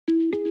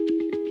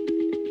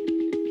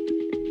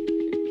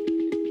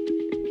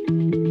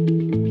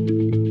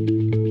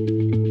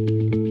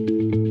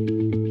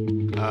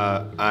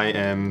I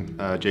am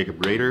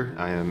Jacob Rader.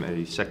 I am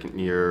a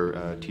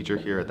second-year teacher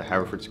here at the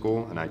Haverford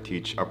School, and I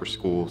teach upper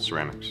school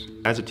ceramics.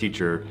 As a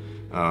teacher,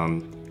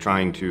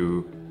 trying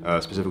to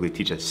specifically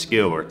teach a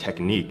skill or a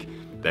technique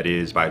that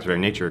is, by its very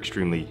nature,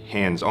 extremely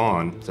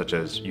hands-on, such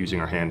as using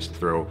our hands to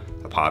throw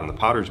a pot on the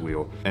potter's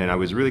wheel. And I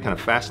was really kind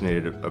of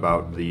fascinated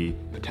about the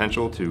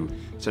potential to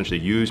essentially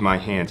use my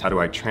hands. How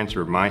do I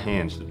transfer my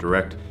hands, the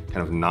direct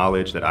kind of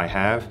knowledge that I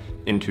have,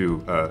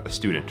 into a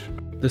student?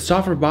 The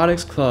Soft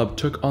Robotics Club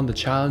took on the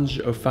challenge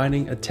of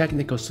finding a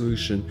technical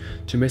solution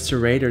to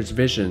Mr. Rader's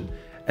vision,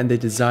 and they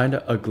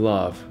designed a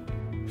glove.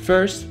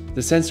 First,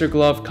 the sensor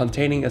glove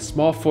containing a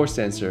small force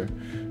sensor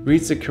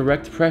reads the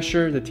correct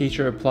pressure the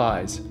teacher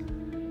applies.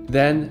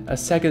 Then, a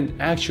second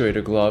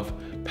actuator glove,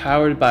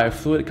 powered by a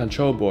fluid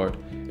control board,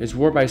 is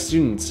worn by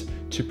students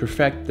to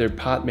perfect their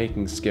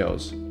pot-making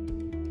skills.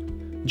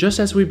 Just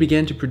as we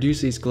began to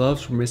produce these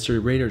gloves for Mr.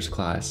 Rader's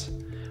class,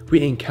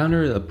 we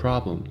encountered a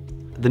problem.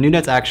 The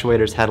NewNet's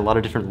actuators had a lot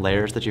of different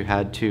layers that you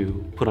had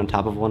to put on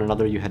top of one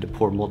another. You had to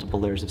pour multiple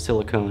layers of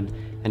silicone,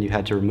 and you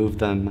had to remove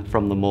them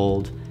from the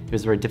mold. It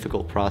was a very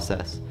difficult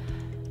process.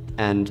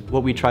 And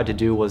what we tried to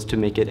do was to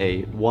make it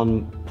a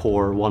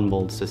one-pour,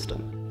 one-mold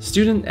system.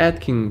 Student Ed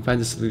King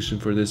finds a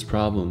solution for this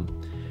problem,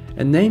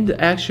 and named the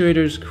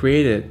actuators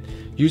created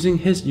using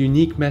his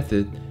unique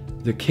method,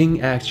 the King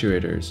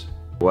Actuators.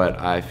 What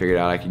I figured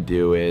out I could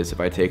do is if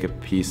I take a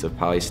piece of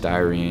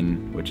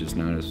polystyrene, which is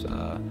known as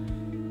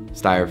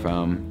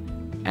styrofoam,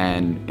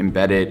 and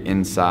embed it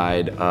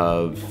inside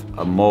of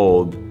a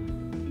mold.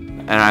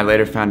 And I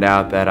later found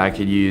out that I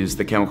could use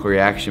the chemical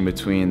reaction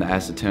between the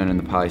acetone and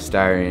the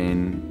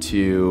polystyrene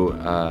to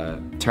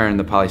turn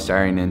the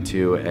polystyrene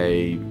into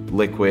a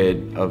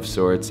liquid of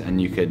sorts,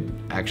 and you could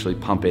actually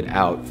pump it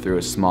out through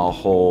a small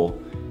hole,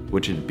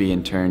 which would be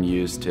in turn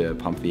used to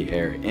pump the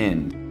air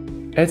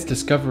in. Ed's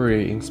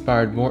discovery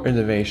inspired more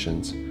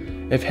innovations.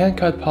 If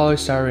hand-cut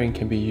polystyrene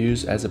can be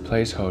used as a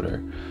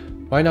placeholder,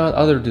 why not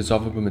other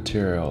dissolvable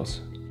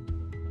materials?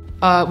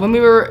 When we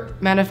were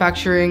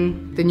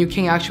manufacturing the new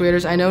King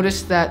Actuators, I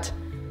noticed that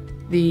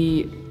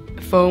the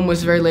foam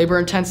was very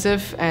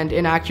labor-intensive and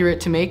inaccurate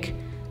to make.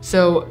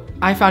 So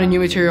I found a new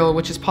material,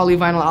 which is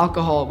polyvinyl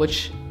alcohol,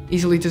 which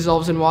easily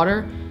dissolves in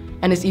water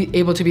and is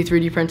able to be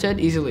 3D printed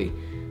easily.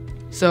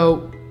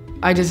 So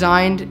I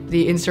designed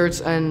the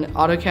inserts in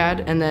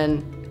AutoCAD and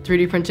then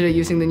 3D printed it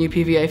using the new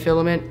PVA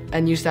filament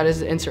and used that as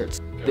the inserts.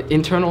 The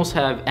internals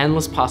have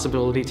endless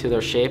possibility to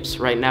their shapes.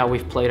 Right now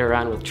we've played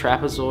around with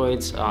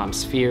trapezoids,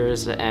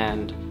 spheres,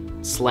 and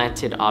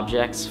slanted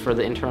objects for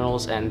the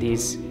internals, and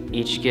these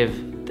each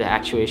give the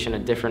actuation a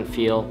different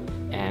feel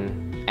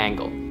and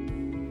angle.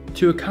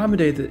 To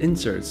accommodate the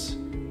inserts,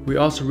 we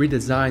also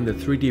redesigned the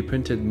 3D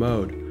printed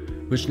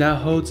mode, which now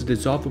holds the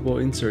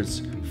dissolvable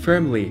inserts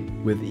firmly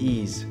with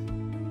ease.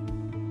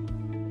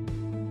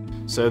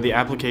 So the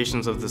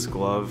applications of this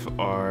glove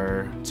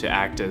are to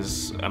act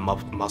as a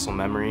muscle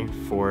memory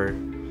for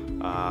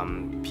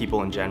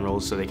people in general,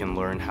 so they can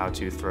learn how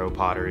to throw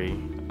pottery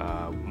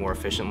more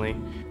efficiently.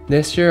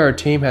 This year our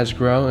team has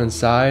grown in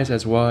size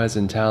as well as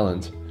in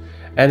talent,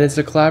 and it's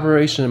a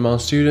collaboration among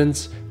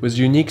students with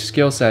unique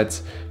skill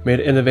sets made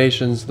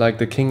innovations like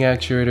the King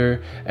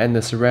Actuator and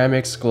the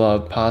ceramics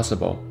glove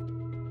possible.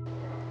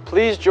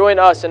 Please join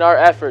us in our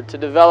effort to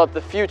develop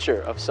the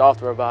future of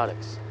soft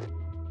robotics.